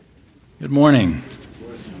Good morning.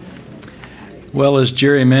 Well, as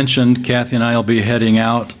Jerry mentioned, Kathy and I will be heading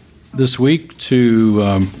out this week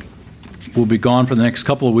we'll be gone for the next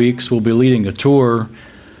couple of weeks. We'll be leading a tour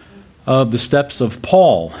of the steps of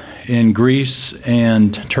Paul in Greece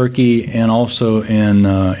and Turkey and also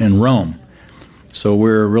in Rome. So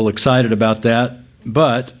we're real excited about that,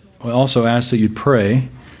 but we also ask that you pray.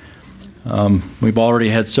 We've already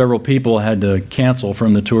had several people had to cancel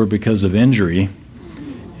from the tour because of injury.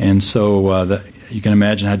 And so you can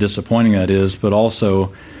imagine how disappointing that is. But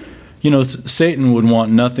also, Satan would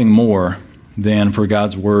want nothing more than for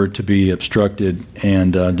God's word to be obstructed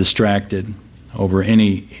and distracted over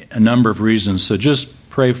a number of reasons. So just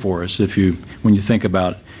pray for us when you think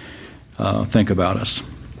about us.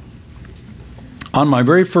 On my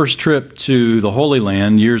very first trip to the Holy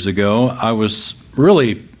Land years ago, I was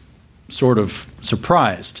really sort of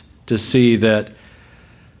surprised to see that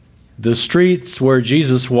the streets where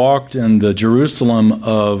Jesus walked in the Jerusalem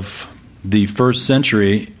of the first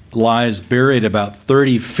century lies buried about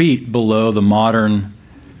 30 feet below the modern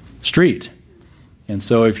street. And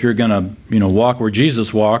so if you're going to, walk where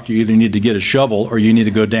Jesus walked, you either need to get a shovel or you need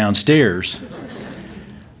to go downstairs.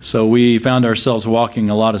 So we found ourselves walking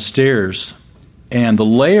a lot of stairs. And the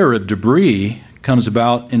layer of debris comes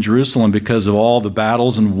about in Jerusalem because of all the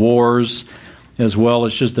battles and wars, as well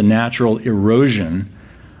as just the natural erosion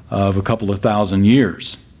of a couple of thousand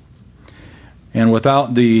years. And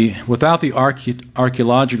without the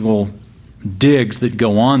archaeological digs that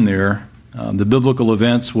go on there, the biblical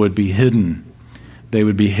events would be hidden. They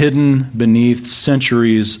would be hidden beneath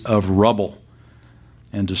centuries of rubble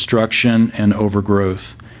and destruction and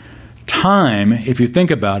overgrowth. Time, if you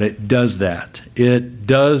think about it, does that. It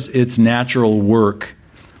does its natural work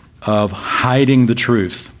of hiding the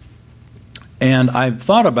truth. And I've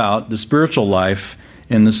thought about the spiritual life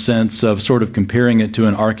in the sense of sort of comparing it to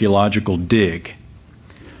an archaeological dig.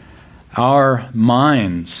 Our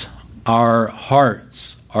minds, our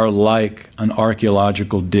hearts are like an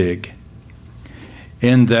archaeological dig,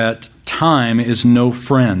 in that time is no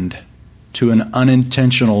friend to an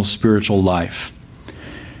unintentional spiritual life.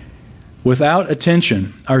 Without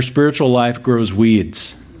attention, our spiritual life grows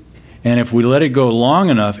weeds. And if we let it go long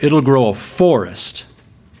enough, it'll grow a forest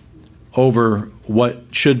over what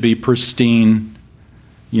should be pristine,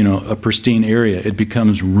 a pristine area. It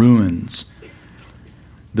becomes ruins.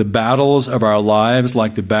 The battles of our lives,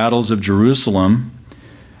 like the battles of Jerusalem,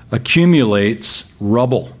 accumulates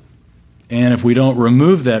rubble. And if we don't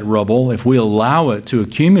remove that rubble, if we allow it to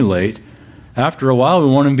accumulate, after a while we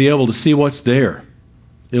won't even be able to see what's there.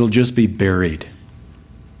 It'll just be buried.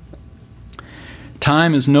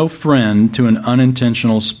 Time is no friend to an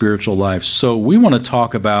unintentional spiritual life. So we want to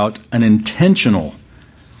talk about an intentional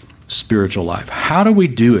spiritual life. How do we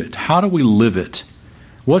do it? How do we live it?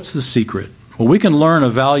 What's the secret? Well, we can learn a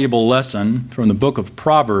valuable lesson from the book of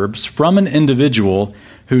Proverbs from an individual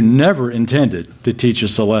who never intended to teach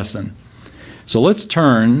us a lesson. So let's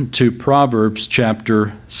turn to Proverbs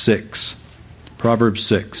chapter 6. Proverbs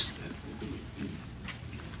 6.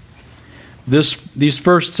 These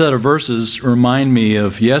first set of verses remind me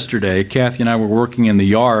of yesterday. Kathy and I were working in the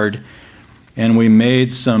yard, and we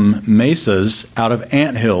made some mesas out of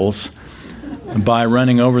anthills by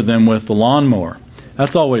running over them with the lawnmower.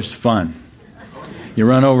 That's always fun. You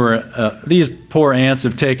run over, these poor ants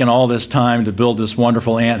have taken all this time to build this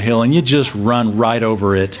wonderful anthill, and you just run right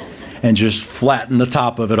over it and just flatten the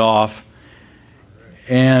top of it off.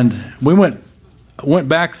 And we went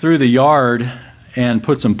back through the yard and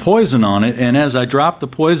put some poison on it, and as I dropped the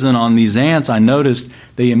poison on these ants, I noticed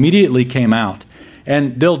they immediately came out.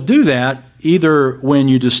 And they'll do that either when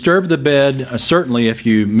you disturb the bed, certainly if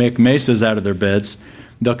you make mesas out of their beds,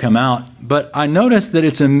 they'll come out. But I noticed that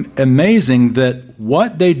it's amazing that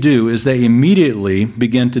what they do is they immediately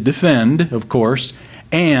begin to defend, of course,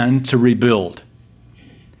 and to rebuild.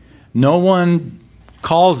 No one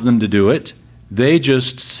calls them to do it. They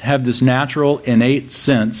just have this natural, innate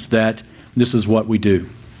sense that this is what we do.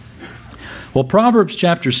 Well, Proverbs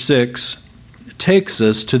chapter 6 takes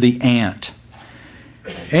us to the ant.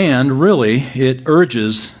 And really, it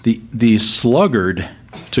urges the sluggard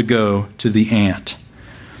to go to the ant.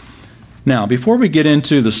 Now, before we get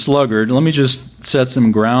into the sluggard, let me just set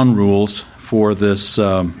some ground rules for this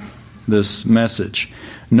message.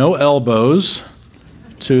 No elbows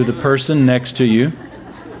to the person next to you.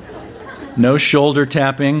 No shoulder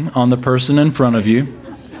tapping on the person in front of you.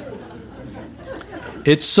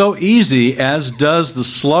 It's so easy, as does the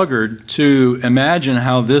sluggard, to imagine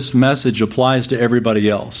how this message applies to everybody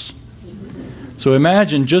else. So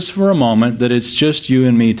imagine just for a moment that it's just you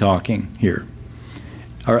and me talking here.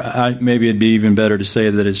 Or maybe it'd be even better to say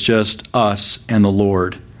that it's just us and the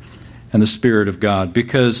Lord and the Spirit of God.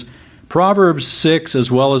 Because Proverbs 6,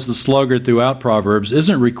 as well as the sluggard throughout Proverbs,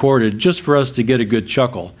 isn't recorded just for us to get a good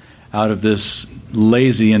chuckle out of this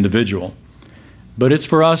lazy individual. But it's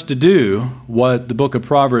for us to do what the book of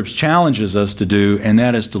Proverbs challenges us to do, and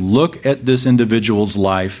that is to look at this individual's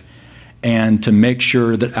life and to make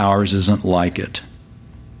sure that ours isn't like it.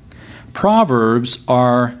 Proverbs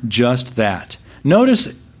are just that.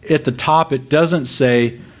 Notice at the top it doesn't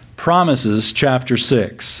say Promises chapter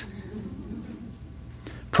 6.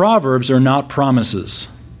 Proverbs are not promises.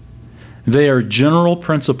 They are general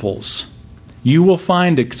principles. You will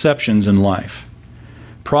find exceptions in life.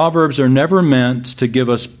 Proverbs are never meant to give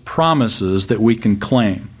us promises that we can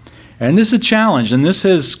claim. And this is a challenge, and this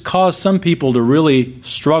has caused some people to really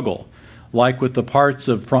struggle, like with the parts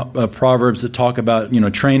of Proverbs that talk about,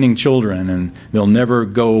 training children, and they'll never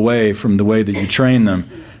go away from the way that you train them.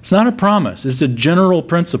 It's not a promise. It's a general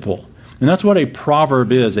principle. And that's what a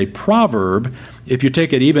proverb is. A proverb, if you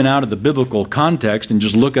take it even out of the biblical context and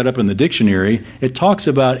just look it up in the dictionary, it talks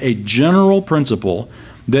about a general principle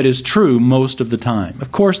that is true most of the time.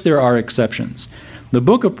 Of course, there are exceptions. The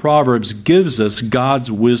book of Proverbs gives us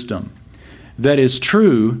God's wisdom that is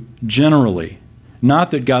true generally.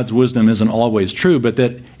 Not that God's wisdom isn't always true, but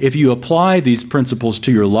that if you apply these principles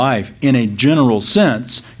to your life in a general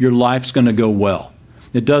sense, your life's going to go well.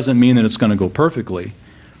 It doesn't mean that it's going to go perfectly.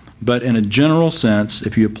 But in a general sense,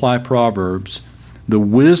 if you apply Proverbs, the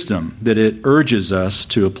wisdom that it urges us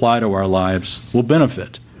to apply to our lives will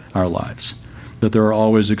benefit our lives. But there are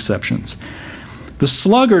always exceptions. The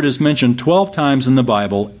sluggard is mentioned 12 times in the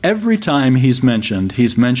Bible. Every time he's mentioned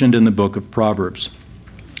in the book of Proverbs.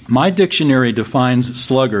 My dictionary defines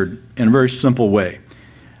sluggard in a very simple way.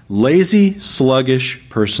 Lazy, sluggish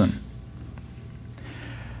person.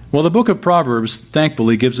 Well, the book of Proverbs,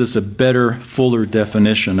 thankfully, gives us a better, fuller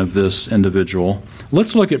definition of this individual.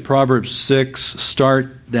 Let's look at Proverbs 6,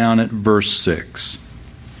 start down at verse 6.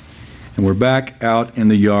 And we're back out in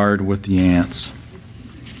the yard with the ants.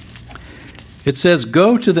 It says,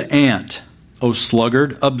 "Go to the ant, O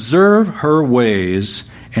sluggard, observe her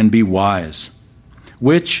ways and be wise,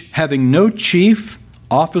 which, having no chief,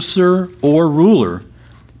 officer, or ruler,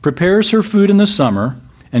 prepares her food in the summer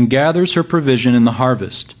and gathers her provision in the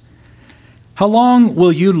harvest. How long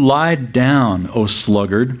will you lie down, O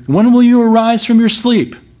sluggard? When will you arise from your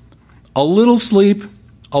sleep? A little sleep,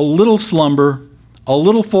 a little slumber, a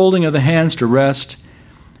little folding of the hands to rest.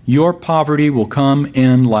 Your poverty will come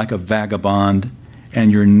in like a vagabond,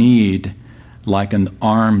 and your need like an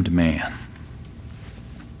armed man."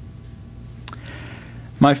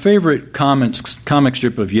 My favorite comic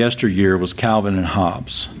strip of yesteryear was Calvin and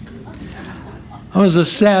Hobbes. It was a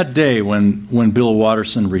sad day when Bill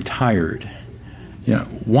Watterson retired.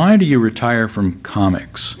 Why do you retire from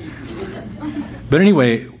comics? But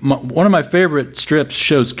anyway, one of my favorite strips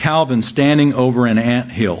shows Calvin standing over an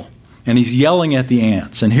anthill, and he's yelling at the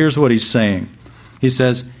ants. And here's what he's saying. He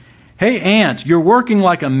says, "Hey, ant, you're working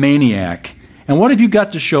like a maniac. And what have you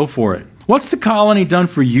got to show for it? What's the colony done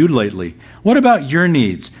for you lately? What about your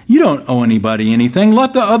needs? You don't owe anybody anything.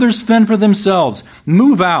 Let the others fend for themselves.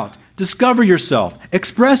 Move out. Discover yourself.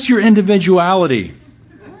 Express your individuality."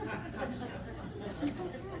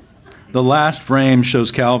 The last frame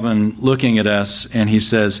shows Calvin looking at us, and he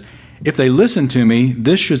says, "If they listen to me,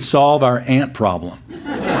 this should solve our ant problem."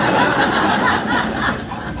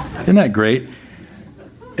 Isn't that great?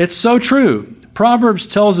 It's so true. Proverbs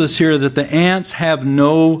tells us here that the ants have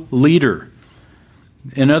no leader.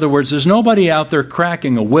 In other words, there's nobody out there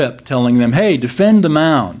cracking a whip telling them, "Hey, defend the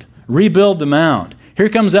mound, rebuild the mound. Here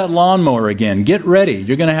comes that lawnmower again. Get ready.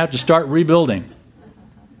 You're going to have to start rebuilding."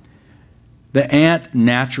 The ant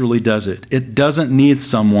naturally does it. It doesn't need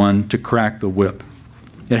someone to crack the whip.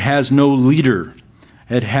 It has no leader.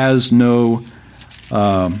 It has no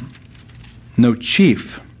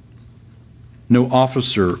chief, no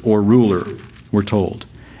officer or ruler, we're told.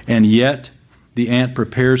 And yet, the ant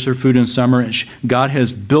prepares her food in summer. And God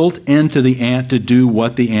has built into the ant to do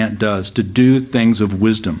what the ant does, to do things of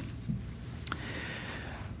wisdom.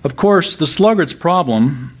 Of course, the sluggard's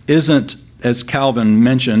problem isn't, as Calvin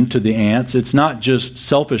mentioned to the ants, it's not just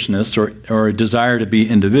selfishness or a desire to be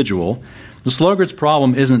individual. The sluggard's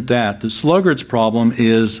problem isn't that. The sluggard's problem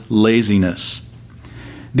is laziness.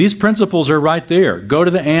 These principles are right there. Go to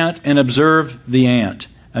the ant and observe the ant.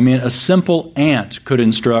 A simple ant could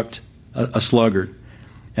instruct a sluggard.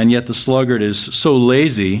 And yet the sluggard is so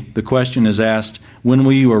lazy, the question is asked, when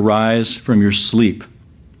will you arise from your sleep?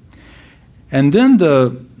 And then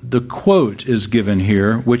the quote is given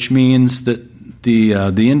here, which means that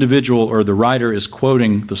the individual or the writer is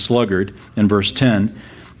quoting the sluggard in verse 10.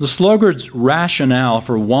 The sluggard's rationale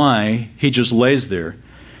for why he just lays there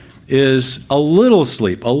is a little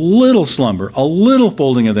sleep, a little slumber, a little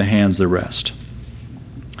folding of the hands, the rest.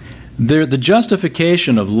 The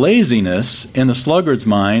justification of laziness in the sluggard's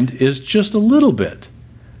mind is just a little bit.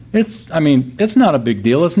 It's not a big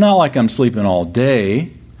deal. It's not like I'm sleeping all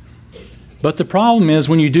day. But the problem is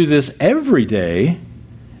when you do this every day,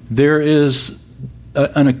 there is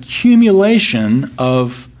an accumulation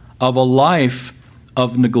of a life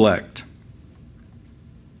of neglect.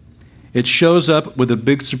 It shows up with a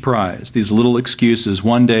big surprise, these little excuses.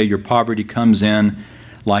 One day your poverty comes in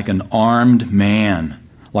like an armed man,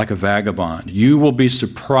 like a vagabond. You will be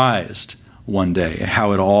surprised one day at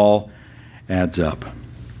how it all adds up.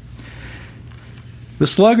 The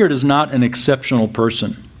sluggard is not an exceptional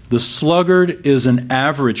person. The sluggard is an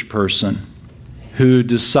average person who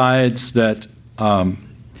decides that, who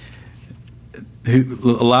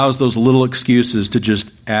allows those little excuses to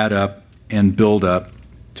just add up and build up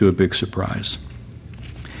to a big surprise.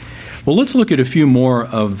 Well, let's look at a few more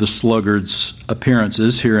of the sluggard's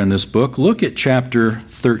appearances here in this book. Look at chapter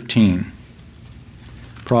 13,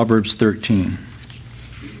 Proverbs 13.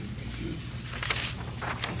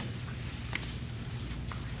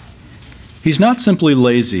 He's not simply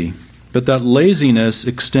lazy, but that laziness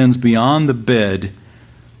extends beyond the bed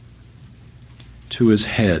to his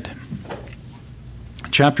head.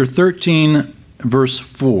 Chapter 13, verse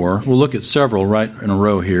 4. We'll look at several right in a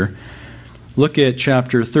row here. Look at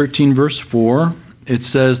chapter 13, verse 4. It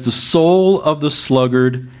says, "The soul of the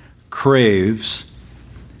sluggard craves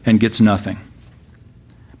and gets nothing,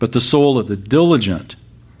 but the soul of the diligent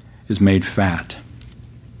is made fat."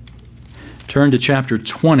 Turn to chapter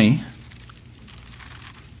 20,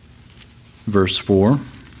 verse 4.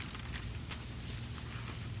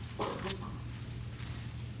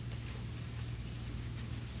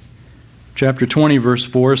 Chapter 20, verse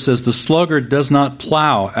 4 says, "The sluggard does not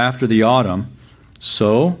plow after the autumn,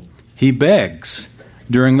 so he begs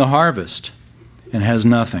during the harvest and has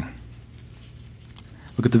nothing."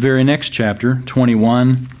 Look at the very next chapter,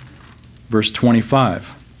 21, verse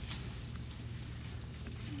 25.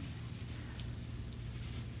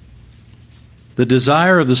 "The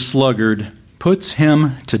desire of the sluggard puts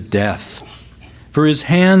him to death, for his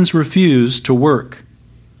hands refuse to work.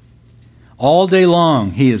 All day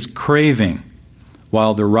long he is craving,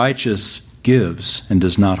 while the righteous gives and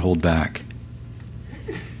does not hold back."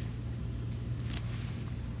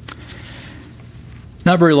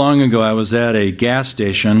 Not very long ago, I was at a gas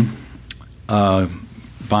station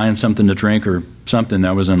buying something to drink or something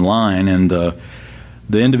that was in line, and the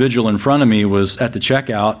individual in front of me was at the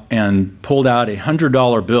checkout and pulled out a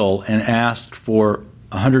 $100 bill and asked for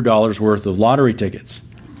 $100 worth of lottery tickets.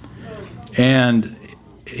 And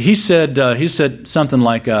he said something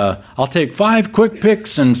like, "I'll take 5 quick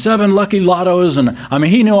picks and 7 lucky lottos," and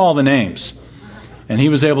he knew all the names, and he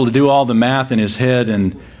was able to do all the math in his head.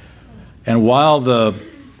 And while the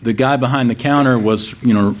guy behind the counter was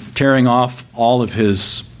tearing off all of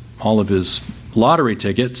his lottery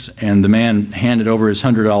tickets, and the man handed over his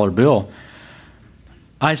 $100 bill,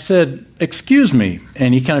 I said, "Excuse me,"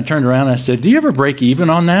 and he kind of turned around and I said, "Do you ever break even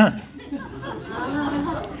on that?"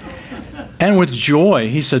 And with joy,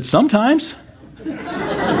 he said, "Sometimes."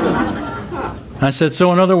 I said,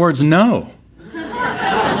 "So in other words, no."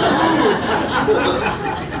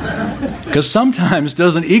 Because sometimes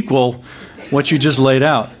doesn't equal what you just laid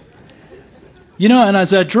out. And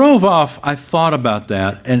as I drove off, I thought about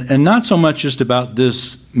that, and not so much just about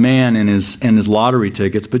this man and his lottery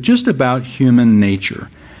tickets, but just about human nature.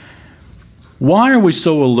 Why are we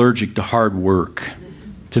so allergic to hard work,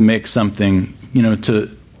 to make something,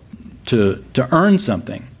 to earn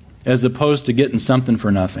something, as opposed to getting something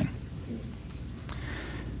for nothing?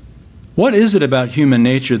 What is it about human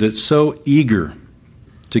nature that's so eager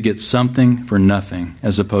to get something for nothing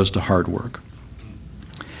as opposed to hard work?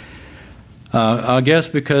 I guess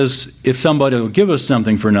because if somebody will give us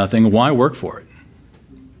something for nothing, why work for it?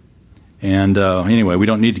 And anyway, we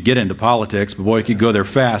don't need to get into politics, but boy, it could go there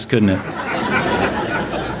fast, couldn't it?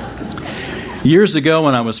 Years ago,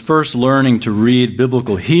 when I was first learning to read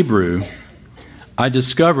biblical Hebrew, I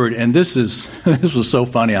discovered, and this was so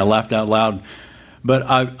funny, I laughed out loud, but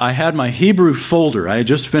I had my Hebrew folder. I had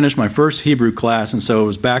just finished my first Hebrew class, and so it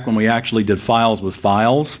was back when we actually did files with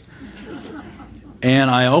files.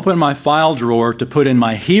 And I opened my file drawer to put in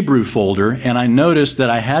my Hebrew folder, and I noticed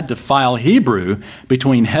that I had to file Hebrew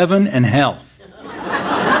between heaven and hell.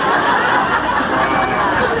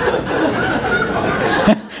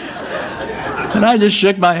 And I just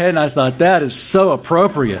shook my head and I thought, that is so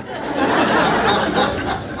appropriate.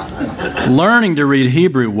 Learning to read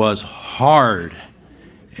Hebrew was hard,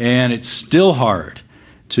 and it's still hard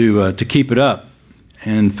to keep it up.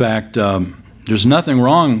 In fact, there's nothing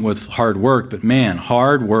wrong with hard work, but man,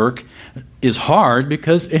 hard work is hard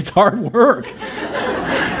because it's hard work.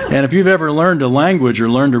 And if you've ever learned a language or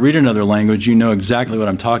learned to read another language, you know exactly what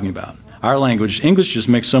I'm talking about. Our language, English, just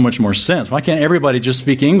makes so much more sense. Why can't everybody just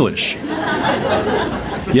speak English?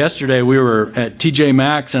 Yesterday, we were at TJ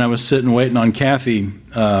Maxx, and I was sitting waiting on Kathy.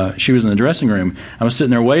 She was in the dressing room. I was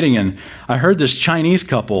sitting there waiting, and I heard this Chinese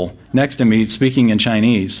couple next to me speaking in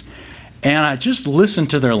Chinese. And I just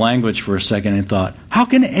listened to their language for a second and thought, how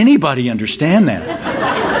can anybody understand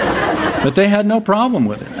that? But they had no problem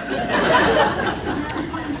with it.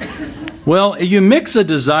 Well, you mix a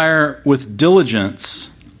desire with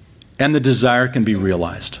diligence, and the desire can be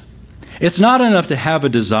realized. It's not enough to have a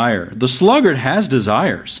desire. The sluggard has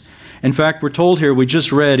desires. In fact, we're told here, we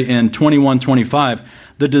just read in 21:25,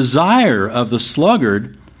 the desire of the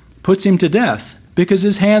sluggard puts him to death because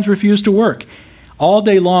his hands refuse to work. All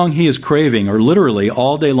day long he is craving, or literally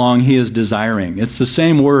all day long he is desiring. It's the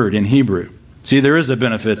same word in Hebrew. See, there is a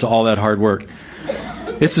benefit to all that hard work.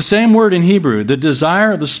 It's the same word in Hebrew. The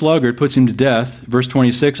desire of the sluggard puts him to death. Verse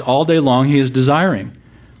 26, all day long he is desiring.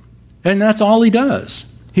 And that's all he does.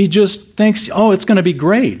 He just thinks, oh, it's going to be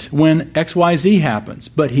great when XYZ happens.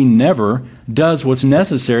 But he never does what's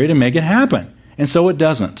necessary to make it happen. And so it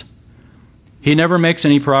doesn't. He never makes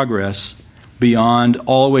any progress beyond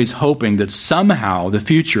always hoping that somehow the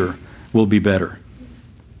future will be better.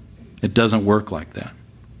 It doesn't work like that,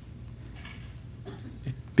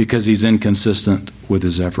 because he's inconsistent with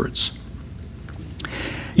his efforts.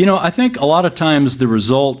 You know, I think a lot of times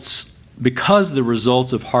because the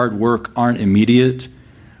results of hard work aren't immediate,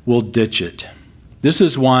 we'll ditch it. This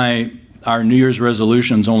is why our New Year's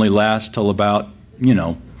resolutions only last till about,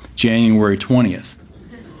 January 20th.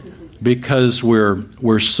 Because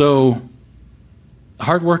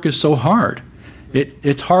hard work is so hard.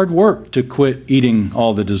 It's hard work to quit eating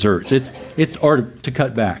all the desserts. Or to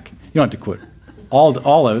cut back. You don't have to quit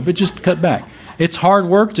all of it, but just cut back. It's hard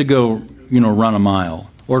work to go, run a mile,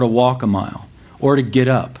 or to walk a mile, or to get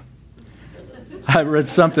up. I read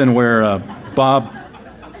something where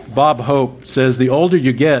Bob Hope says the older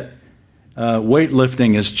you get,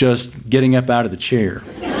 weightlifting is just getting up out of the chair,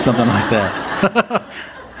 something like that.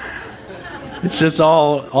 It's just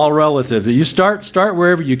all relative. You start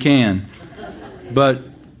wherever you can, but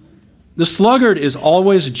the sluggard is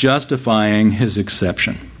always justifying his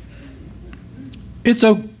exception. It's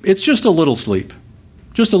just a little sleep,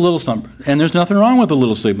 just a little slumber. And there's nothing wrong with a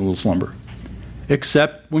little sleep and a little slumber,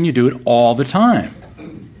 except when you do it all the time.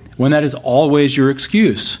 When that is always your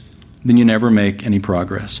excuse, then you never make any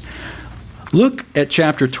progress. Look at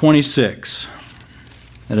chapter 26,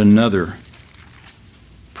 at another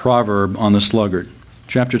proverb on the sluggard.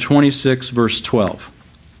 Chapter 26, verse 12.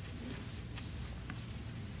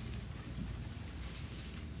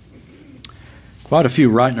 Quite a few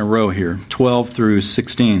right in a row here, 12 through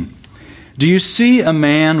 16. Do you see a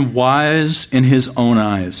man wise in his own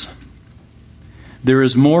eyes? There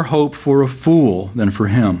is more hope for a fool than for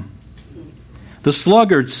him. The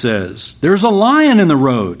sluggard says, there's a lion in the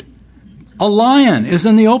road. A lion is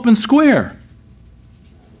in the open square.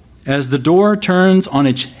 As the door turns on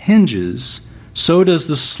its hinges, so does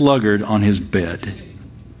the sluggard on his bed.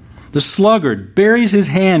 The sluggard buries his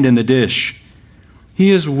hand in the dish. He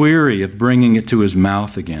is weary of bringing it to his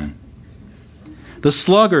mouth again. The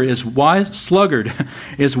sluggard is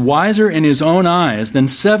wiser in his own eyes than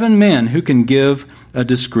 7 men who can give a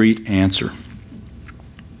discreet answer.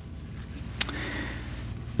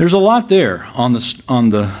 There's a lot there on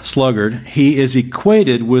the sluggard. He is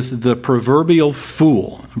equated with the proverbial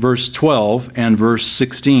fool. Verse 12 and verse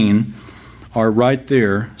 16 are right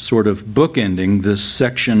there, sort of bookending this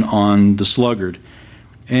section on the sluggard.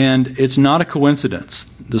 And it's not a coincidence.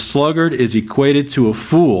 The sluggard is equated to a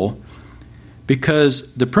fool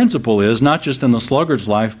because the principle is, not just in the sluggard's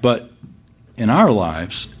life, but in our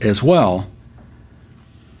lives as well,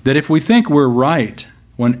 that if we think we're right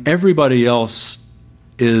when everybody else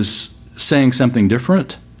is saying something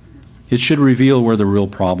different, it should reveal where the real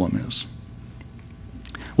problem is.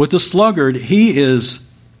 With the sluggard, he is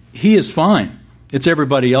fine. It's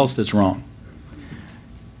everybody else that's wrong.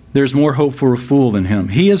 There's more hope for a fool than him.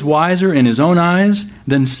 He is wiser in his own eyes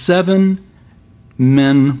than 7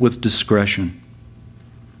 men with discretion.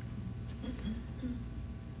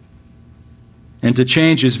 And to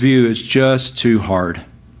change his view is just too hard,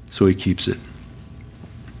 so he keeps it.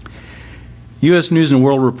 U.S. News &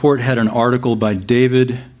 World Report had an article by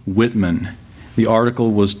David Whitman. The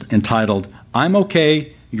article was entitled, "I'm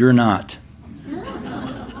Okay, You're Not."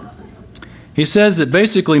 He says that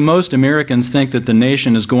basically most Americans think that the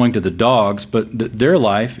nation is going to the dogs, but that their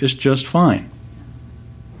life is just fine.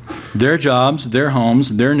 Their jobs, their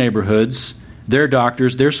homes, their neighborhoods, their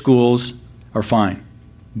doctors, their schools are fine.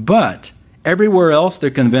 But everywhere else, they're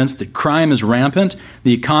convinced that crime is rampant,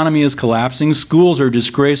 the economy is collapsing, schools are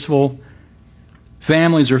disgraceful,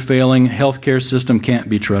 families are failing, healthcare system can't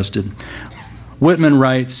be trusted. Whitman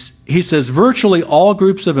writes, he says, virtually all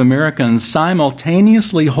groups of Americans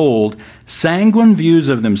simultaneously hold sanguine views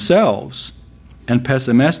of themselves and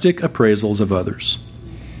pessimistic appraisals of others.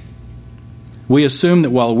 We assume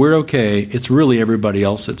that while we're okay, it's really everybody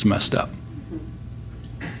else that's messed up.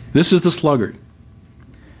 This is the sluggard.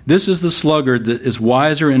 This is the sluggard that is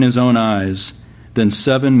wiser in his own eyes than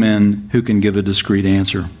 7 men who can give a discreet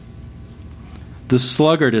answer. The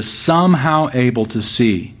sluggard is somehow able to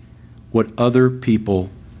see what other people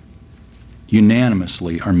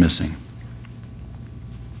unanimously are missing.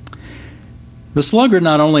 The sluggard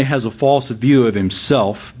not only has a false view of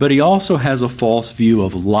himself, but he also has a false view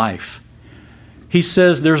of life. He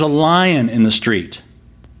says there's a lion in the street.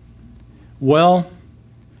 Well,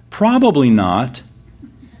 probably not.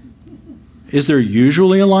 Is there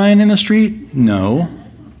usually a lion in the street? No.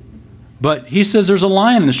 But he says there's a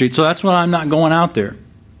lion in the street, so that's why I'm not going out there.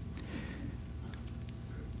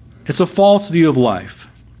 It's a false view of life.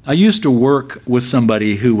 I used to work with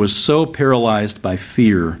somebody who was so paralyzed by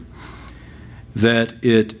fear that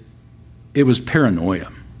it was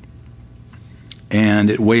paranoia. And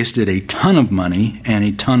it wasted a ton of money and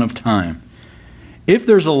a ton of time. If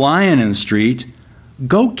there's a lion in the street,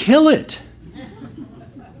 go kill it.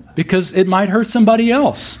 Because it might hurt somebody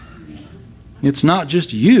else. It's not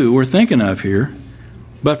just you we're thinking of here.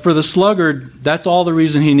 But for the sluggard, that's all the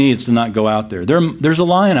reason he needs to not go out there. There's a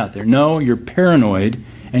lion out there. No, you're paranoid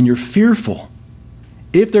and you're fearful.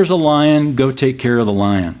 If there's a lion, go take care of the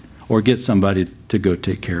lion or get somebody to go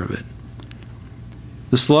take care of it.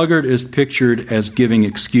 The sluggard is pictured as giving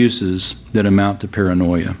excuses that amount to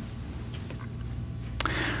paranoia.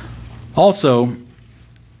 Also,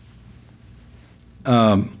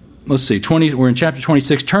 let's see, we're in chapter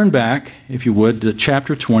 26. Turn back, if you would, to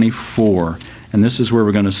chapter 24. And this is where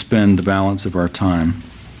we're going to spend the balance of our time.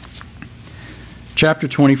 Chapter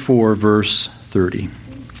 24, verse 30.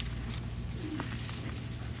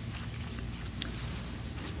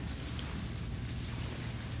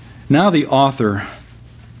 Now the author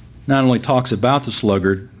not only talks about the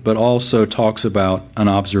sluggard, but also talks about an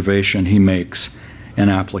observation he makes, an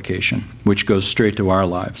application, which goes straight to our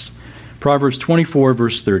lives. Proverbs 24,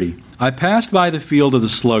 verse 30. I passed by the field of the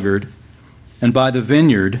sluggard, and by the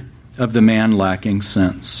vineyard of the man lacking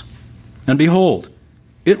sense. And behold,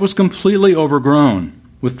 it was completely overgrown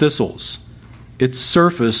with thistles. Its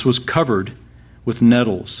surface was covered with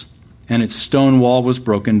nettles, and its stone wall was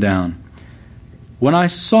broken down. When I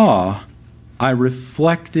saw, I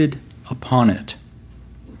reflected upon it.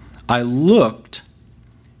 I looked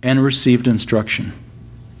and received instruction.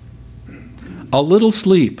 A little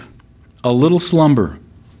sleep, a little slumber,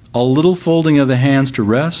 a little folding of the hands to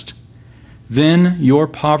rest, then your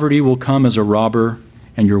poverty will come as a robber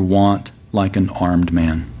and your want like an armed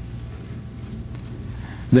man.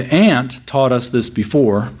 The ant taught us this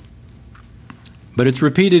before, but it's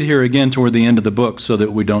repeated here again toward the end of the book so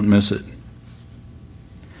that we don't miss it.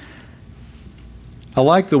 I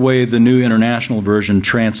like the way the New International Version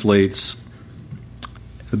translates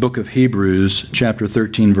the book of Hebrews, chapter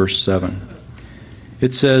 13, verse 7.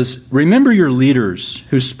 It says, remember your leaders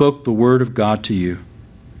who spoke the word of God to you.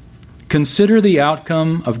 Consider the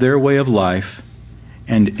outcome of their way of life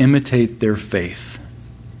and imitate their faith.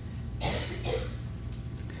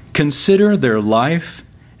 Consider their life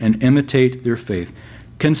and imitate their faith.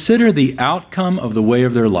 Consider the outcome of the way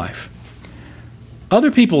of their life. Other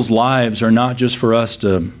people's lives are not just for us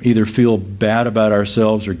to either feel bad about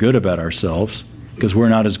ourselves or good about ourselves, because we're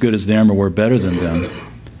not as good as them or we're better than them.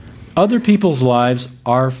 Other people's lives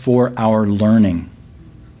are for our learning.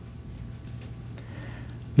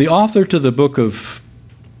 The author to the book of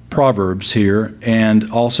Proverbs here and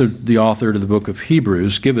also the author to the book of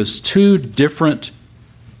Hebrews give us two different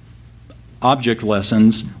object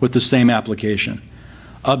lessons with the same application.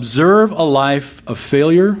 Observe a life of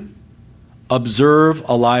failure. Observe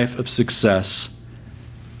a life of success.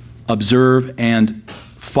 Observe and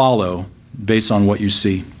follow based on what you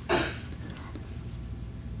see.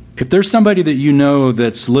 If there's somebody that you know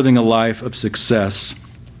that's living a life of success,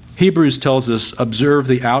 Hebrews tells us, observe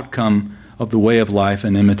the outcome of the way of life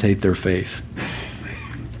and imitate their faith.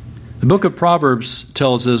 The book of Proverbs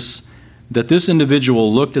tells us that this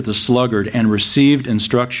individual looked at the sluggard and received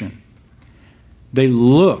instruction. They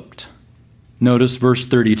looked, notice verse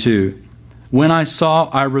 32, When I saw,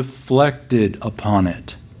 I reflected upon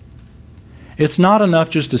it. It's not enough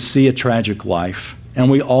just to see a tragic life,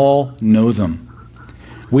 and we all know them.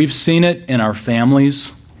 We've seen it in our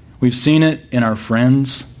families. We've seen it in our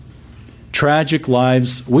friends. Tragic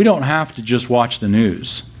lives, we don't have to just watch the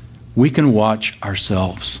news. We can watch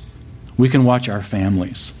ourselves. We can watch our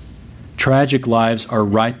families. Tragic lives are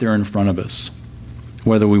right there in front of us,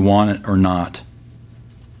 whether we want it or not.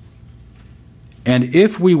 And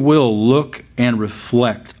if we will look and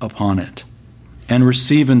reflect upon it and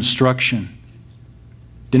receive instruction,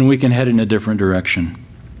 then we can head in a different direction.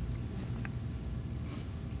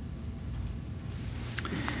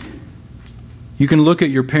 You can look at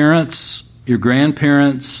your parents, your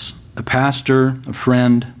grandparents, a pastor, a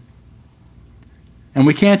friend, and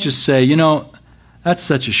we can't just say, you know, that's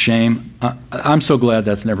such a shame. I'm so glad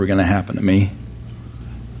that's never going to happen to me.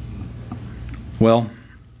 Well,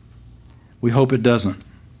 we hope it doesn't.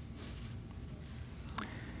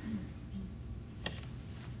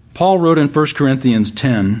 Paul wrote in 1 Corinthians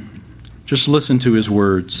 10, just listen to his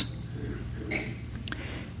words.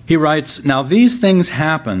 He writes, "Now these things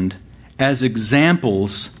happened as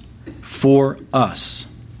examples for us,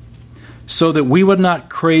 so that we would not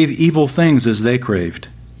crave evil things as they craved.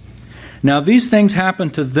 Now these things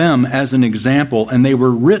happened to them as an example, and they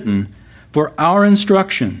were written for our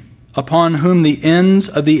instruction, upon whom the ends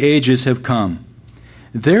of the ages have come.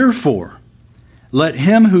 Therefore, let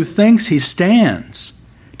him who thinks he stands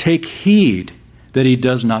take heed that he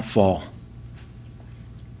does not fall."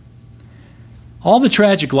 All the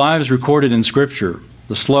tragic lives recorded in Scripture,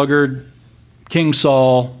 the sluggard, King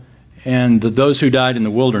Saul, and those who died in the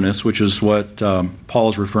wilderness, which is what Paul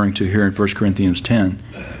is referring to here in 1 Corinthians 10,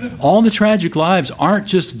 all the tragic lives aren't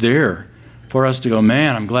just there for us to go,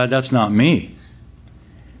 man, I'm glad that's not me.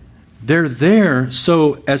 They're there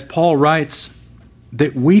so, as Paul writes,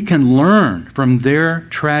 that we can learn from their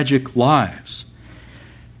tragic lives.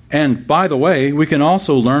 And by the way, we can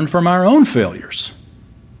also learn from our own failures.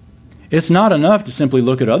 It's not enough to simply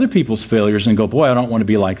look at other people's failures and go, boy, I don't want to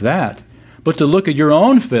be like that. But to look at your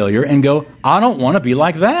own failure and go, I don't want to be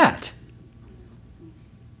like that.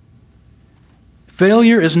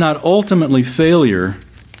 Failure is not ultimately failure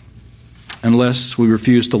unless we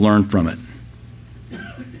refuse to learn from it.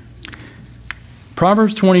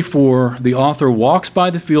 Proverbs 24, the author walks by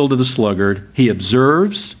the field of the sluggard. He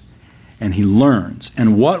observes and he learns.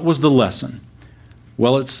 And what was the lesson?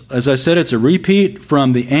 Well, it's, as I said, it's a repeat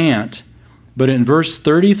from the ant, but in verse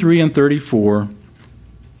 33 and 34,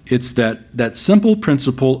 it's that simple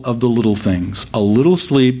principle of the little things. A little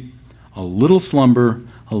sleep, a little slumber,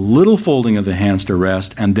 a little folding of the hands to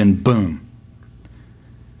rest, and then boom.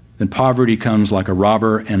 Then poverty comes like a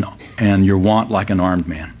robber and your want like an armed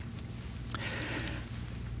man.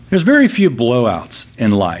 There's very few blowouts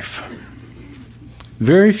in life.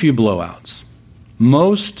 Very few blowouts.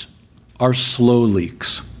 Most are slow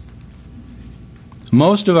leaks.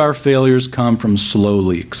 Most of our failures come from slow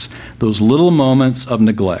leaks, those little moments of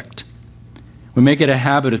neglect. We make it a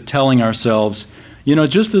habit of telling ourselves, you know,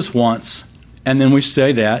 just this once, and then we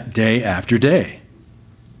say that day after day,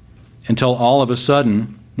 until all of a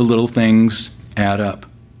sudden the little things add up.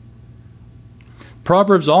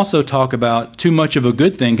 Proverbs also talk about too much of a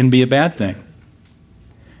good thing can be a bad thing.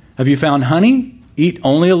 Have you found honey? Eat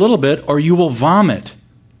only a little bit or you will vomit,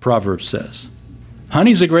 Proverbs says.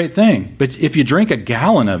 Honey's a great thing, but if you drink a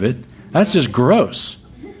gallon of it, that's just gross.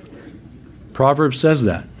 Proverbs says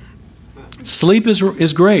that. Sleep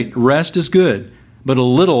is great, rest is good, but a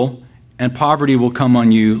little and poverty will come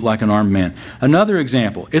on you like an armed man. Another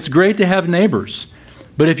example, it's great to have neighbors,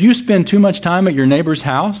 but if you spend too much time at your neighbor's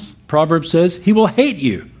house, Proverbs says, he will hate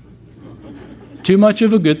you. Too much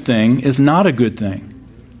of a good thing is not a good thing.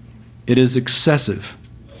 It is excessive.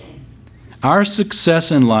 Our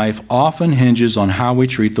success in life often hinges on how we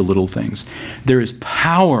treat the little things. There is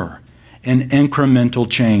power in incremental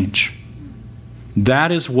change.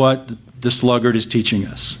 That is what the sluggard is teaching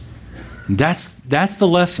us. And that's the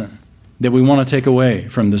lesson that we want to take away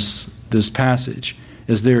from this passage,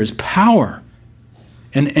 is there is power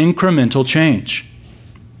in incremental change.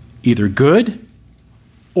 Either good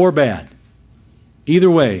or bad. Either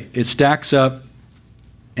way, it stacks up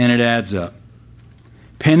and it adds up.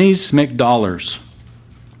 Pennies make dollars.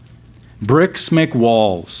 Bricks make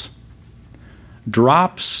walls.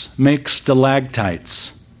 Drops make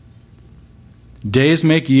stalactites. Days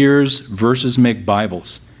make years, verses make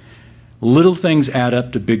Bibles. Little things add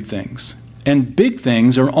up to big things. And big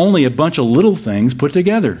things are only a bunch of little things put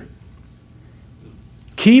together.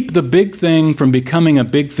 Keep the big thing from becoming a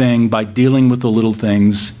big thing by dealing with the little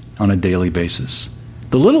things on a daily basis.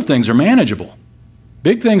 The little things are manageable.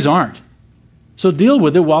 Big things aren't. So deal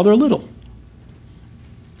with it while they're little.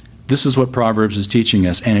 This is what Proverbs is teaching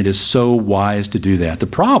us, and it is so wise to do that. The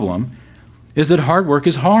problem is that hard work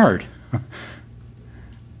is hard.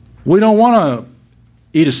 We don't want to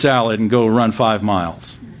eat a salad and go run 5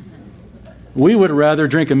 miles. We would rather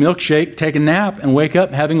drink a milkshake, take a nap, and wake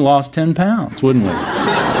up having lost 10 pounds, wouldn't we?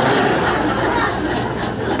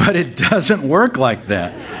 But it doesn't work like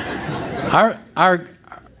that.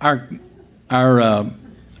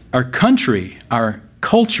 Our country, our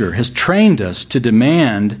culture has trained us to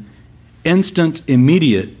demand instant,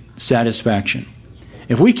 immediate satisfaction.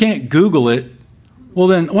 If we can't Google it, well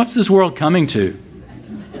then, what's this world coming to?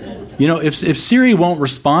 You know, if Siri won't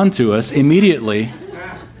respond to us immediately,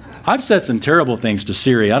 I've said some terrible things to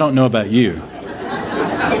Siri. I don't know about you.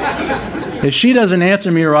 If she doesn't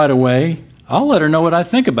answer me right away, I'll let her know what I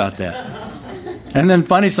think about that. And then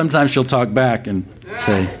funny, sometimes she'll talk back and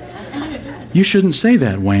say, "You shouldn't say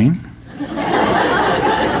that, Wayne."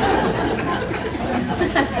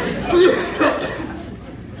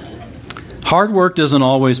 Hard work doesn't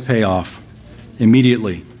always pay off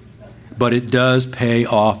immediately, but it does pay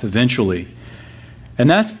off eventually. And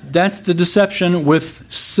that's the deception with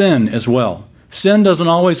sin as well. Sin doesn't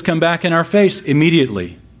always come back in our face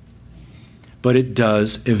immediately, but it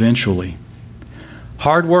does eventually.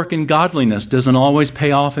 Hard work and godliness doesn't always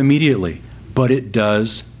pay off immediately, but it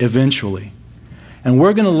does eventually. And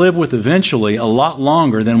we're going to live with eventually a lot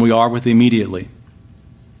longer than we are with immediately.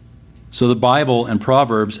 So the Bible and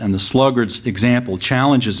Proverbs and the sluggard's example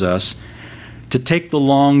challenges us to take the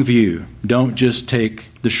long view. Don't just take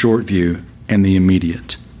the short view and the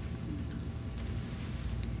immediate.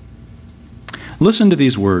 Listen to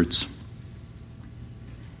these words.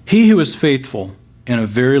 He who is faithful in a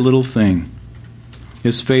very little thing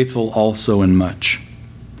is faithful also in much.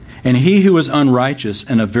 And he who is unrighteous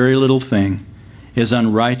in a very little thing is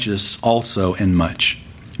unrighteous also in much.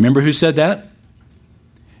 Remember who said that?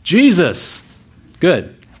 Jesus.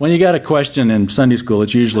 Good. When you got a question in Sunday school,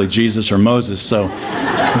 it's usually Jesus or Moses, so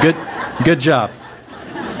good job.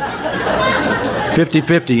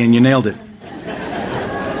 50-50 and you nailed it.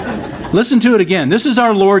 Listen to it again. This is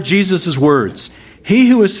our Lord Jesus' words. He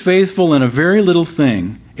who is faithful in a very little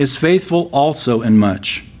thing is faithful also in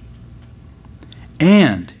much.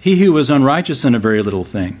 And he who is unrighteous in a very little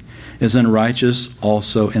thing is unrighteous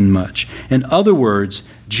also in much. In other words,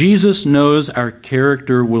 Jesus knows our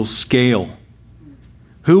character will scale.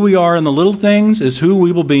 Who we are in the little things is who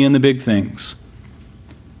we will be in the big things.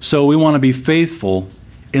 So we want to be faithful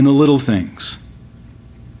in the little things.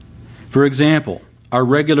 For example, our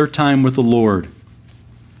regular time with the Lord,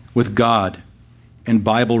 with God, and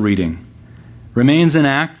Bible reading remains an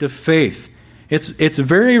act of faith. It's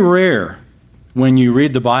very rare when you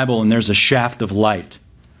read the Bible and there's a shaft of light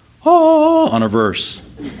on a verse.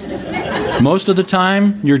 Most of the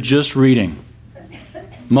time, you're just reading.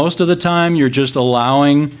 Most of the time, you're just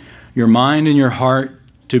allowing your mind and your heart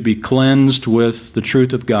to be cleansed with the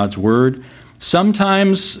truth of God's Word.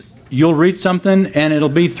 Sometimes you'll read something and it'll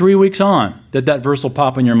be 3 weeks on that verse will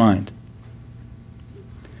pop in your mind.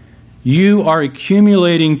 You are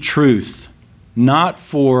accumulating truth, not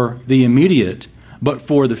for the immediate, but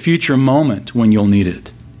for the future moment when you'll need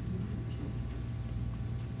it.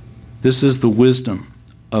 This is the wisdom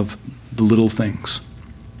of the little things.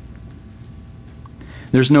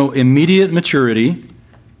 There's no immediate maturity.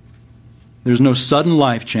 There's no sudden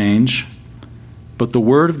life change. But the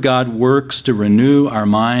Word of God works to renew our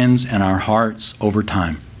minds and our hearts over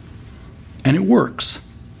time. And it works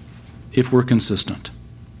if we're consistent.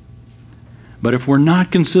 But if we're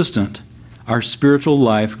not consistent, our spiritual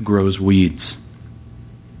life grows weeds.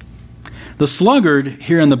 The sluggard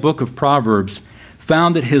here in the book of Proverbs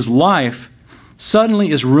found that his life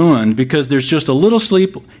suddenly is ruined because there's just a little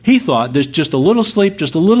sleep. He thought there's just a little sleep,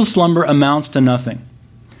 just a little slumber amounts to nothing.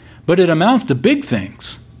 But it amounts to big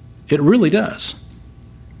things. It really does.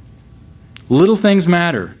 Little things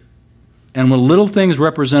matter. And when little things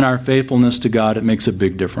represent our faithfulness to God, it makes a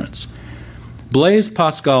big difference. Blaise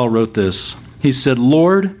Pascal wrote this. He said,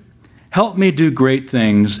 "Lord, help me do great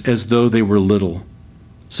things as though they were little,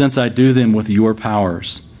 since I do them with your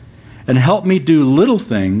powers. And help me do little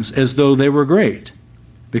things as though they were great,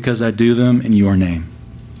 because I do them in your name."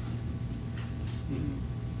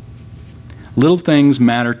 Little things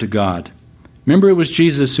matter to God. Remember, it was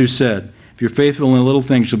Jesus who said, if you're faithful in little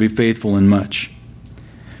things, you'll be faithful in much.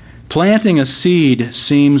 Planting a seed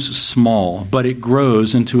seems small, but it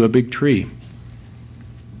grows into a big tree.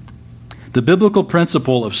 The biblical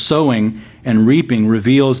principle of sowing and reaping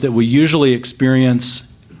reveals that we usually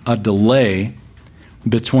experience a delay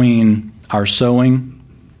between our sowing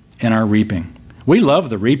and our reaping. We love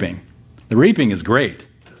the reaping. The reaping is great.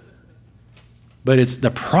 But it's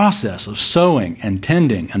the process of sowing and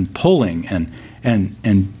tending and pulling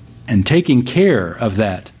and taking care of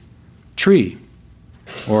that tree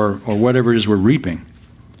or whatever it is we're reaping.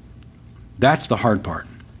 That's the hard part.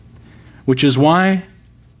 Which is why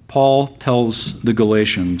Paul tells the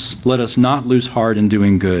Galatians, let us not lose heart in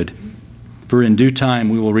doing good, for in due time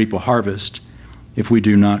we will reap a harvest if we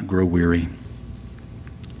do not grow weary.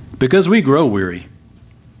 Because we grow weary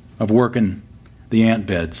of working the ant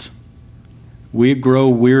beds. We grow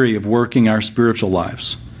weary of working our spiritual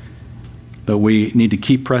lives. But we need to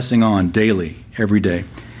keep pressing on daily, every day.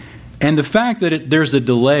 And the fact that there's a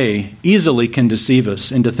delay easily can deceive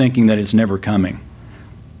us into thinking that it's never coming.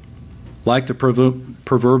 Like the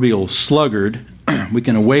proverbial sluggard, we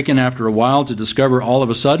can awaken after a while to discover all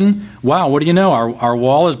of a sudden, wow, what do you know? Our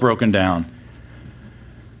wall is broken down.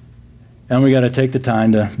 And we got to take the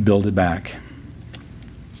time to build it back.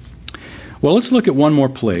 Well, let's look at one more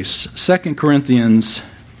place. 2 Corinthians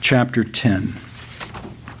chapter 10.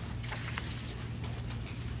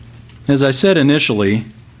 As I said initially,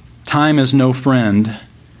 time is no friend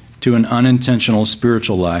to an unintentional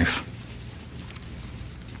spiritual life.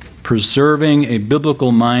 Preserving a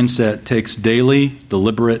biblical mindset takes daily,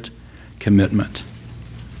 deliberate commitment.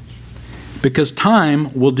 Because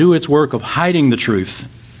time will do its work of hiding the truth.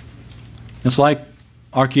 It's like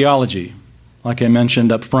archaeology, like I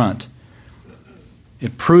mentioned up front.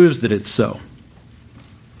 It proves that it's so.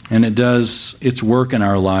 And it does its work in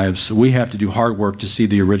our lives. We have to do hard work to see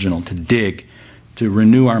the original, to dig, to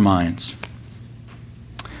renew our minds.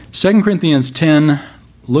 2 Corinthians 10,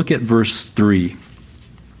 look at verse 3.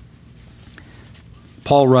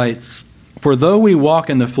 Paul writes, for though we walk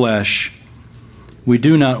in the flesh, we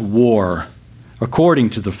do not war according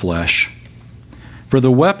to the flesh. For the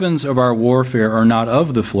weapons of our warfare are not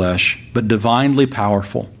of the flesh, but divinely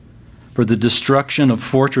powerful, for the destruction of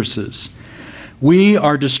fortresses. We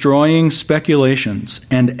are destroying speculations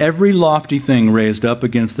and every lofty thing raised up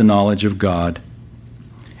against the knowledge of God.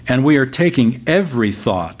 And we are taking every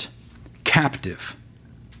thought captive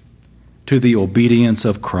to the obedience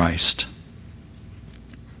of Christ.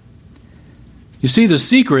 You see, the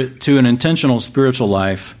secret to an intentional spiritual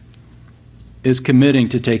life is committing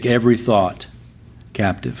to take every thought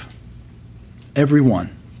captive. Every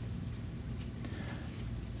one.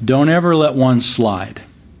 Don't ever let one slide.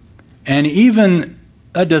 And even,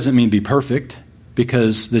 that doesn't mean be perfect,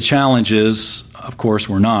 because the challenge is, of course,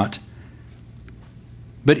 we're not.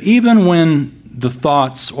 But even when the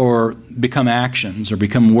thoughts or become actions or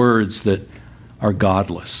become words that are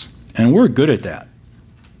godless, and we're good at that.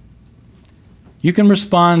 You can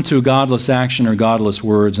respond to a godless action or godless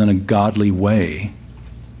words in a godly way.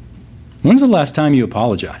 When's the last time you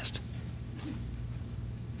apologized?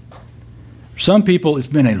 For some people, it's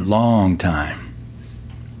been a long time.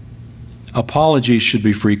 Apologies should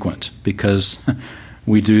be frequent because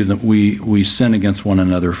we sin against one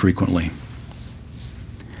another frequently.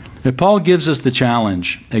 But Paul gives us the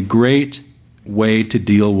challenge. A great way to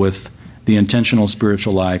deal with the intentional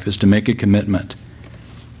spiritual life is to make a commitment,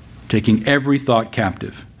 taking every thought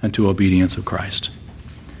captive unto obedience of Christ.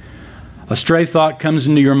 A stray thought comes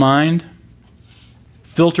into your mind,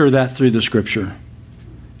 filter that through the Scripture.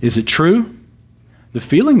 Is it true? The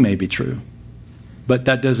feeling may be true, but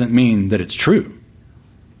that doesn't mean that it's true.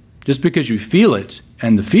 Just because you feel it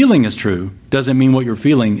and the feeling is true doesn't mean what you're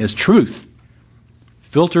feeling is truth.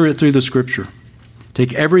 Filter it through the Scripture.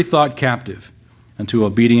 Take every thought captive unto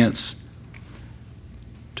obedience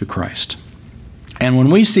to Christ. And when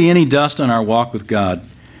we see any dust on our walk with God,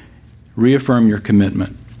 reaffirm your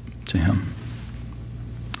commitment to Him.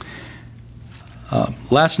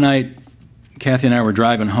 Last night, Kathy and I were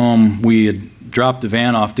driving home. We had dropped the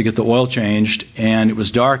van off to get the oil changed, and it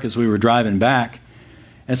was dark as we were driving back.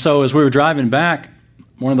 And so as we were driving back,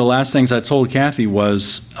 one of the last things I told Kathy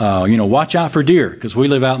was, watch out for deer, because we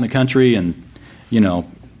live out in the country, and,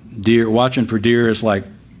 watching for deer is like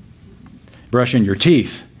brushing your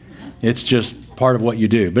teeth. It's just part of what you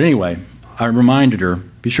do. But anyway, I reminded her,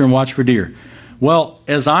 be sure and watch for deer. Well,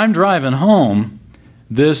 as I'm driving home,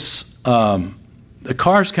 the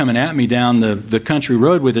car's coming at me down the country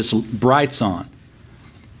road with its brights on.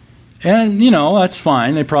 And, that's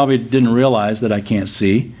fine. They probably didn't realize that I can't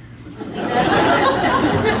see.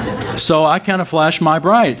 So I kind of flash my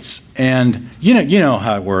brights. And you know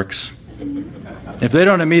how it works. If they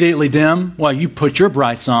don't immediately dim, well, you put your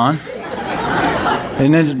brights on.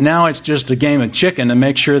 And then now it's just a game of chicken to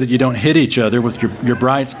make sure that you don't hit each other with your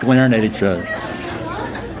brights glaring at each other.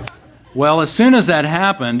 Well, as soon as that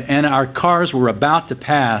happened and our cars were about to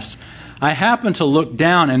pass, I happened to look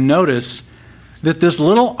down and notice that this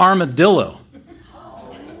little armadillo,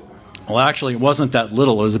 well, actually, it wasn't that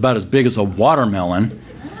little. It was about as big as a watermelon,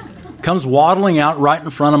 comes waddling out right in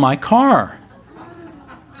front of my car.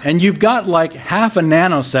 And you've got like half a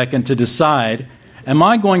nanosecond to decide, am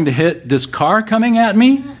I going to hit this car coming at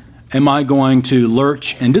me? Am I going to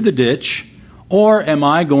lurch into the ditch? Or am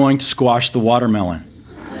I going to squash the watermelon?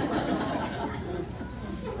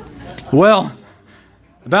 Well,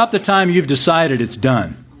 about the time you've decided, it's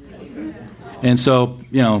done. And so,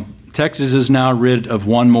 Texas is now rid of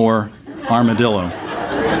one more armadillo.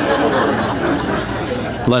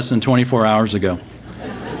 Less than 24 hours ago.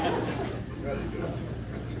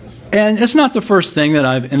 And it's not the first thing that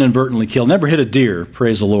I've inadvertently killed. Never hit a deer,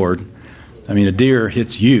 praise the Lord. I mean, a deer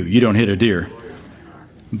hits you. You don't hit a deer.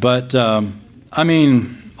 But,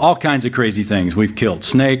 all kinds of crazy things. We've killed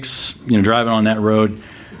snakes, driving on that road.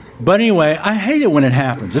 But anyway, I hate it when it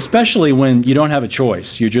happens, especially when you don't have a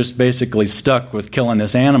choice. You're just basically stuck with killing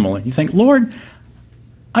this animal. And you think, Lord,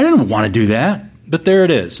 I didn't want to do that, but there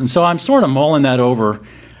it is. And so I'm sort of mulling that over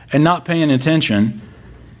and not paying attention.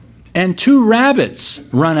 And 2 rabbits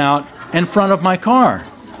run out in front of my car.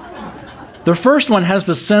 The first one has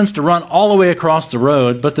the sense to run all the way across the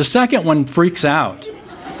road, but the second one freaks out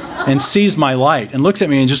and sees my light and looks at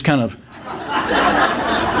me and just kind of,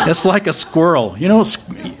 it's like a squirrel.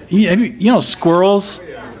 Squirrels?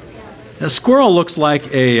 A squirrel looks like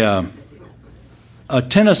a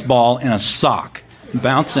tennis ball in a sock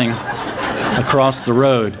bouncing across the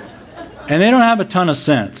road. And they don't have a ton of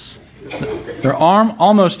sense. Their arm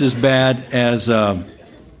almost as bad as,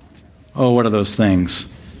 what are those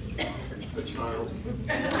things?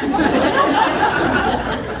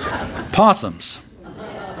 Possums.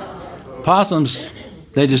 Possums,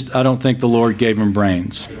 I don't think the Lord gave them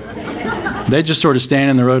brains. They just sort of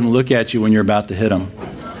stand in the road and look at you when you're about to hit them.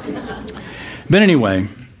 But anyway,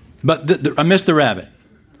 I missed the rabbit.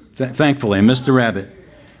 Thankfully, I missed the rabbit.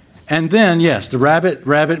 And then, yes, the rabbit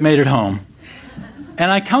made it home.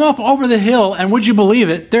 And I come up over the hill, and would you believe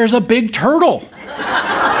it, there's a big turtle.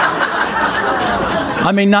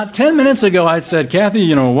 Not 10 minutes ago I'd said,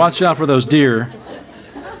 Kathy, watch out for those deer.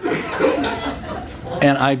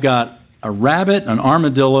 And I've got a rabbit, an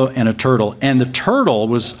armadillo, and a turtle. And the turtle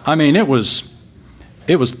was,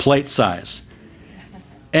 it was plate size.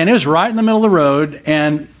 And it was right in the middle of the road,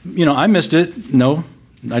 and, I missed it. No,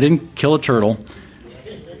 I didn't kill a turtle.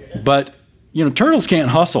 But, turtles can't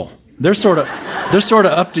hustle. They're sort of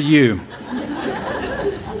up to you.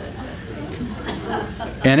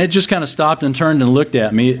 And it just kind of stopped and turned and looked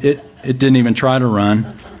at me. It didn't even try to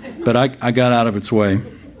run, but I got out of its way.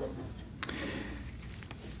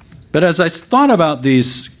 But as I thought about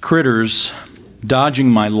these critters dodging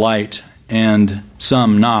my light and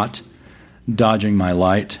some not dodging my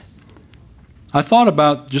light, I thought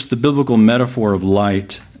about just the biblical metaphor of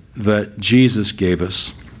light that Jesus gave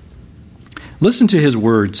us. Listen to his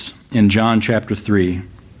words in John chapter 3.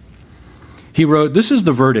 He wrote, "This is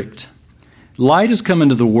the verdict. Light has come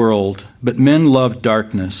into the world, but men love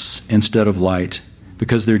darkness instead of light,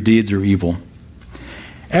 because their deeds are evil.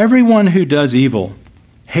 Everyone who does evil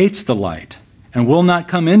hates the light and will not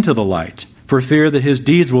come into the light, for fear that his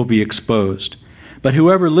deeds will be exposed. But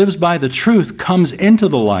whoever lives by the truth comes into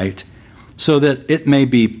the light, so that it may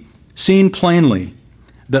be seen plainly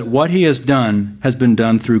that what he has done has been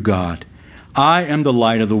done through God. I am the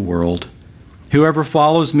light of the world. Whoever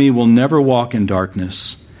follows me will never walk in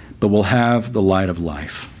darkness, but will have the light of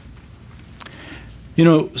life."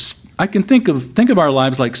 I can think of our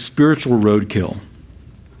lives like spiritual roadkill.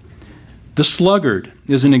 The sluggard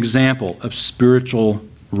is an example of spiritual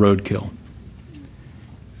roadkill.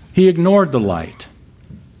 He ignored the light,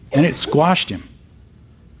 and it squashed him.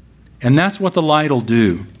 And that's what the light will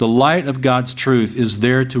do. The light of God's truth is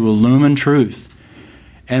there to illumine truth.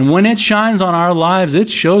 And when it shines on our lives, it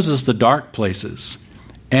shows us the dark places.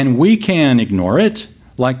 And we can ignore it,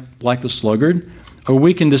 like the sluggard, or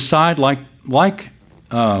we can decide, like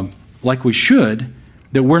we should,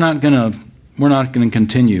 that we're not going to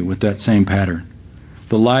continue with that same pattern.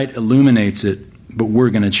 The light illuminates it, but we're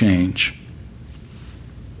going to change.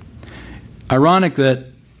 Ironic that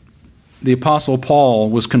the Apostle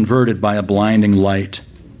Paul was converted by a blinding light.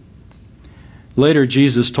 Later,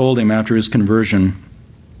 Jesus told him after his conversion,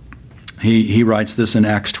 he writes this in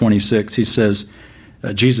Acts 26. He says,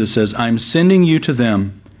 Jesus says, "I'm sending you to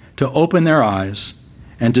them to open their eyes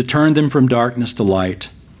and to turn them from darkness to light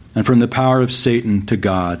and from the power of Satan to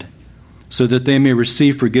God, so that they may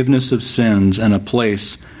receive forgiveness of sins and a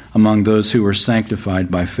place among those who are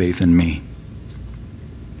sanctified by faith in me."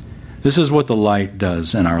 This is what the light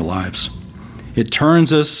does in our lives. It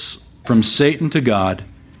turns us from Satan to God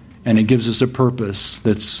and it gives us a purpose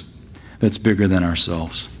that's bigger than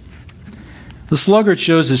ourselves. The sluggard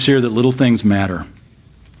shows us here that little things matter.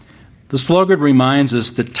 The sluggard reminds us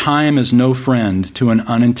that time is no friend to an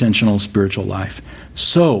unintentional spiritual life.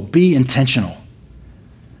 So be intentional.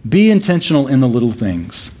 Be intentional in the little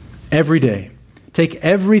things every day. Take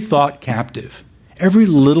every thought captive. Every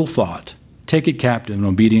little thought, take it captive in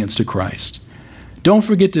obedience to Christ. Don't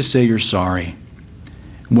forget to say you're sorry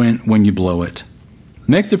when you blow it.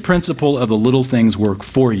 Make the principle of the little things work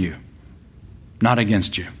for you, not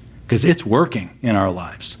against you, because it's working in our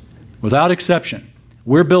lives. Without exception,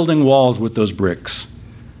 we're building walls with those bricks.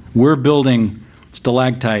 We're building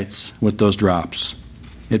stalactites with those drops.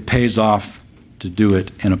 It pays off to do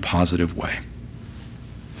it in a positive way.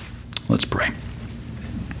 Let's pray.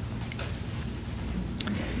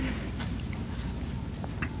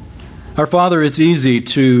 Our Father, it's easy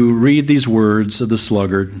to read these words of the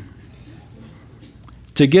sluggard,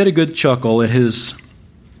 to get a good chuckle at his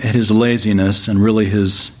laziness and really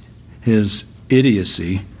his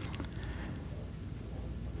idiocy.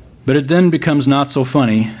 But it then becomes not so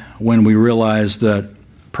funny when we realize that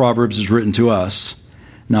Proverbs is written to us,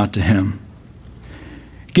 not to him.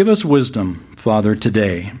 Give us wisdom, Father,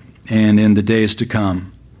 today and in the days to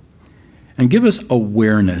come. And give us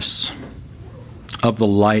awareness of the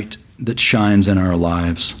light that shines in our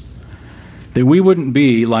lives. That we wouldn't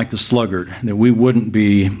be like the sluggard, that we wouldn't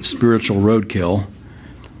be spiritual roadkill,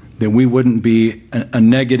 that we wouldn't be a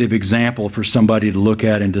negative example for somebody to look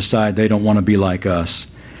at and decide they don't want to be like us.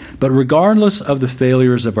 But regardless of the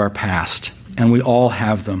failures of our past, and we all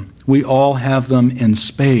have them in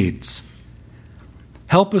spades,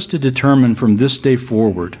 help us to determine from this day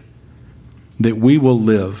forward that we will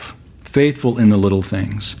live faithful in the little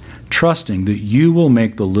things, trusting that you will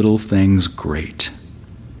make the little things great.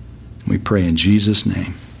 We pray in Jesus'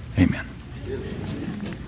 name. Amen.